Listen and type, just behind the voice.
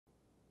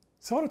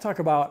So I want to talk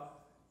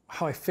about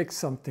how I fixed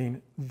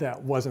something that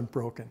wasn't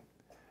broken,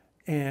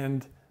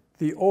 and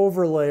the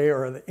overlay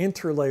or the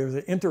interlay or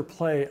the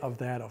interplay of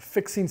that, of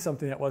fixing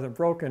something that wasn't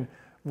broken,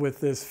 with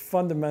this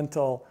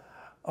fundamental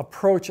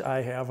approach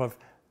I have of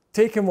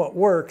taking what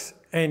works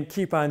and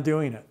keep on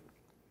doing it.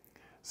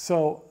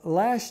 So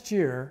last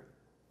year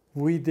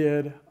we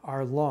did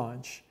our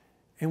launch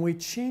and we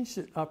changed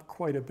it up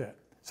quite a bit.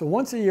 So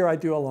once a year I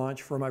do a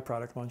launch for my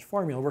product launch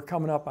formula. We're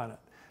coming up on it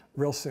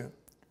real soon.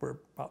 We're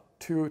about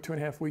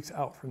 2.5 weeks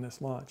out from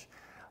this launch.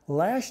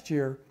 Last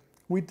year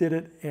we did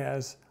it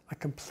as a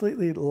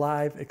completely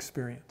live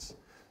experience.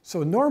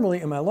 So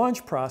normally in my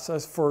launch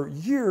process, for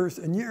years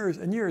and years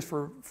and years,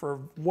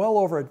 for well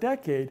over a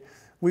decade,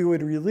 we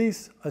would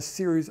release a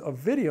series of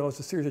videos,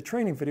 a series of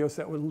training videos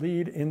that would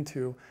lead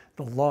into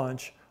the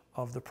launch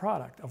of the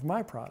product, of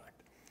my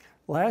product.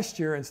 Last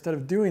year, instead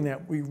of doing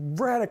that, we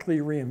radically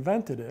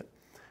reinvented it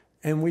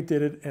and we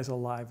did it as a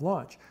live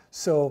launch.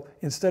 So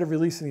instead of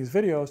releasing these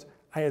videos,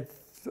 I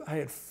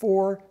had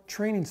 4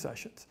 training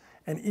sessions,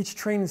 and each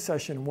training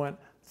session went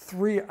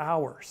 3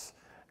 hours.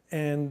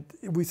 And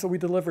so we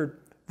delivered,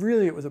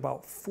 really it was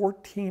about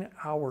 14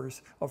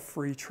 hours of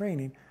free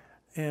training,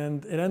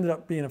 and it ended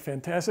up being a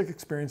fantastic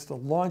experience. The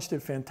launch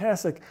did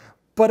fantastic,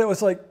 but it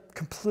was like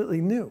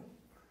completely new.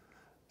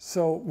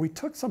 So we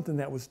took something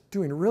that was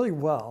doing really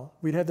well.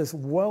 We'd had this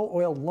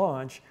well-oiled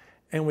launch,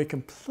 and we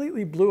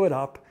completely blew it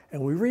up,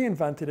 and we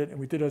reinvented it, and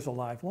we did it as a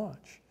live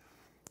launch.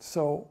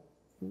 So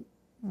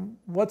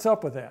what's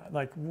up with that?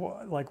 Like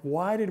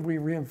why did we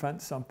reinvent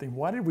something?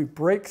 Why did we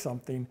break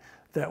something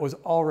that was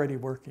already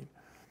working?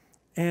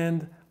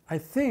 And I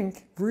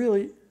think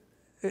really,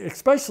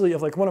 especially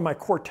if like one of my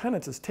core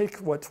tenets is take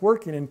what's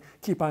working and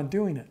keep on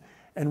doing it.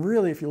 And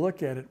really, if you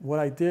look at it, what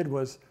I did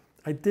was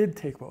I did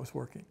take what was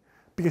working,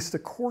 because the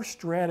core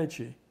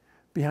strategy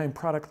behind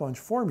Product Launch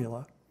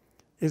Formula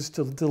is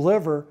to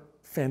deliver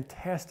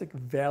fantastic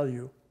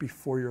value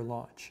before your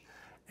launch.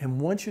 And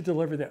once you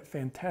deliver that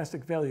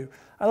fantastic value,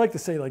 I like to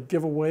say, like,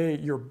 give away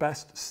your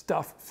best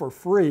stuff for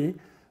free.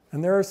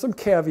 And there are some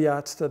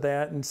caveats to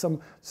that and some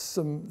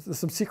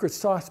secret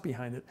sauce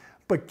behind it.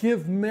 But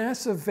give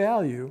massive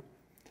value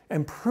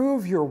and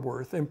prove your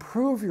worth,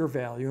 improve your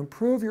value,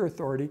 improve your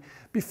authority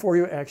before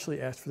you actually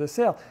ask for the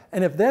sale.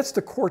 And if that's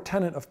the core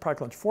tenet of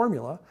Product Launch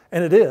Formula,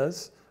 and it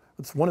is,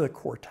 it's one of the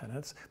core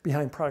tenets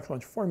behind Product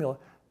Launch Formula,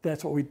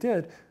 that's what we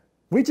did.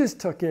 We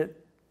just took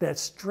that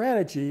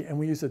strategy, and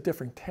we used a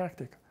different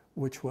tactic,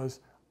 which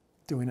was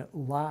doing it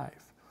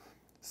live.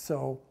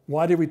 So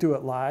why did we do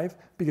it live?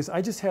 Because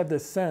I just had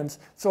this sense.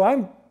 So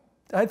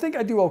I think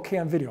I do okay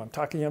on video. I'm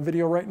talking on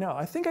video right now.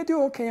 I think I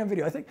do okay on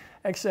video. I think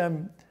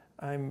actually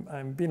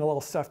I'm being a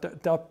little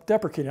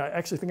self-deprecating. I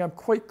actually think I'm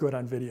quite good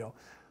on video.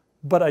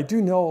 But I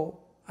do know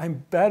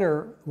I'm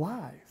better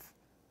live,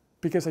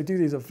 because I do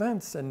these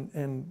events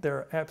and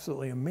they're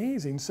absolutely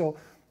amazing. So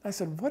I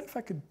said, what if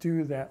I could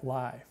do that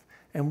live?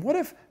 And what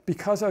if,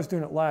 because I was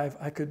doing it live,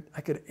 I could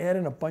add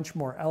in a bunch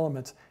more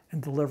elements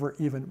and deliver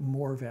even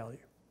more value?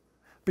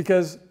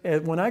 Because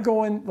when I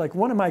go in, like,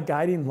 one of my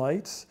guiding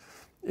lights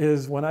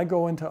is when I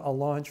go into a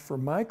launch for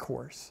my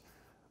course,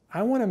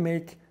 I want to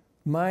make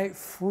my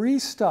free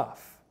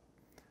stuff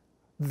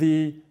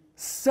the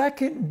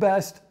second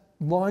best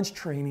launch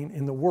training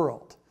in the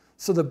world.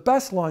 So the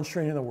best launch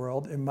training in the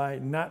world, in my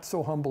not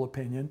so humble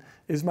opinion,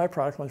 is my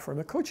Product Launch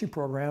Formula coaching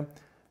program.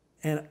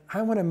 And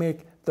I want to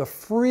make the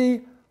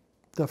free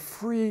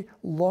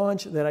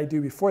launch that I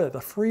do before that,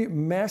 the free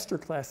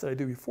masterclass that I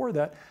do before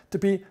that, to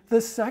be the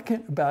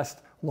second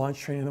best launch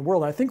training in the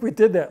world. And I think we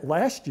did that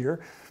last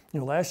year. You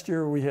know, last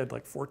year we had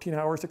like 14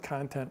 hours of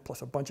content,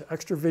 plus a bunch of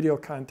extra video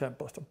content,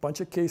 plus a bunch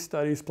of case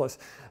studies, plus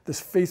this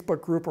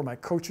Facebook group where my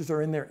coaches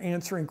are in there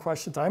answering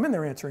questions. I'm in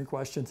there answering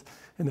questions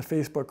in the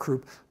Facebook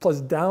group,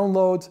 plus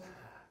downloads.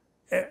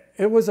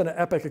 It was an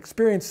epic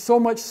experience, so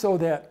much so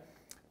that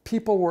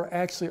people were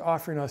actually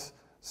offering us,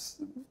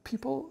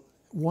 people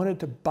wanted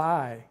to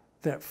buy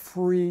that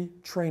free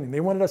training. They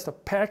wanted us to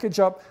package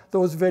up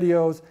those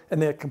videos and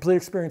that complete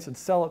experience and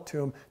sell it to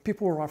them.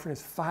 People were offering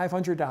us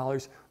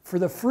 $500 for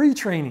the free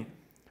training.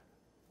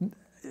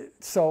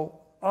 So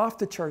off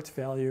the charts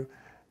value.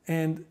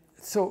 And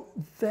so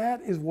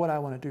that is what I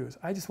want to do, is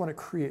I just want to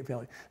create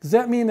value. Does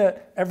that mean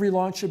that every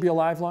launch should be a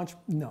live launch?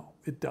 No,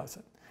 it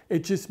doesn't.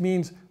 It just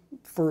means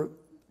for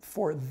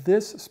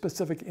this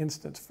specific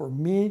instance, for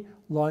me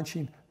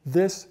launching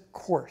this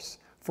course,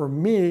 for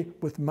me,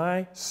 with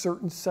my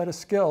certain set of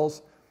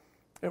skills,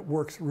 it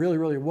works really,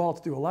 really well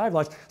to do a live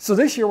launch. So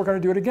this year we're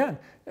going to do it again.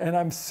 And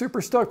I'm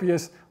super stoked,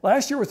 because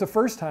last year was the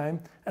first time,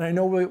 and I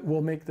know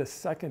we'll make the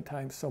second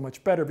time so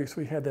much better, because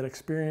we had that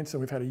experience and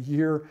we've had a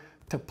year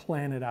to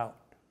plan it out.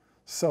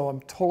 So I'm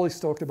totally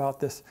stoked about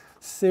this.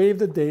 Save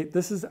the date.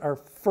 This is our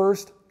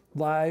first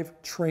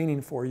live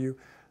training for you,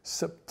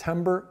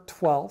 September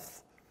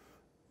 12th.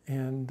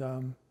 And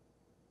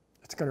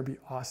it's going to be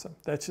awesome.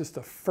 That's just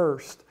the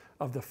first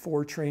of the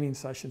 4 training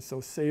sessions.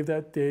 So save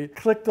that date,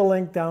 click the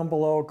link down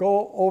below,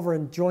 go over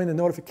and join the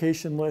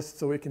notification list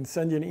so we can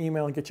send you an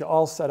email and get you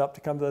all set up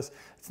to come to this.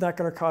 It's not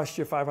going to cost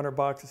you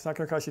 $500. It's not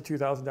going to cost you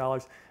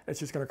 $2,000. It's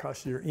just going to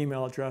cost you your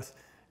email address.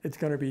 It's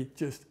going to be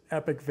just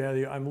epic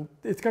value.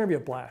 It's going to be a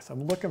blast.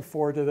 I'm looking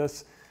forward to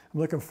this. I'm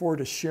looking forward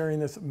to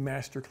sharing this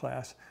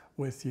masterclass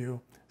with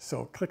you.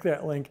 So click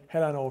that link,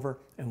 head on over,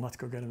 and let's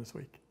go get them this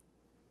week.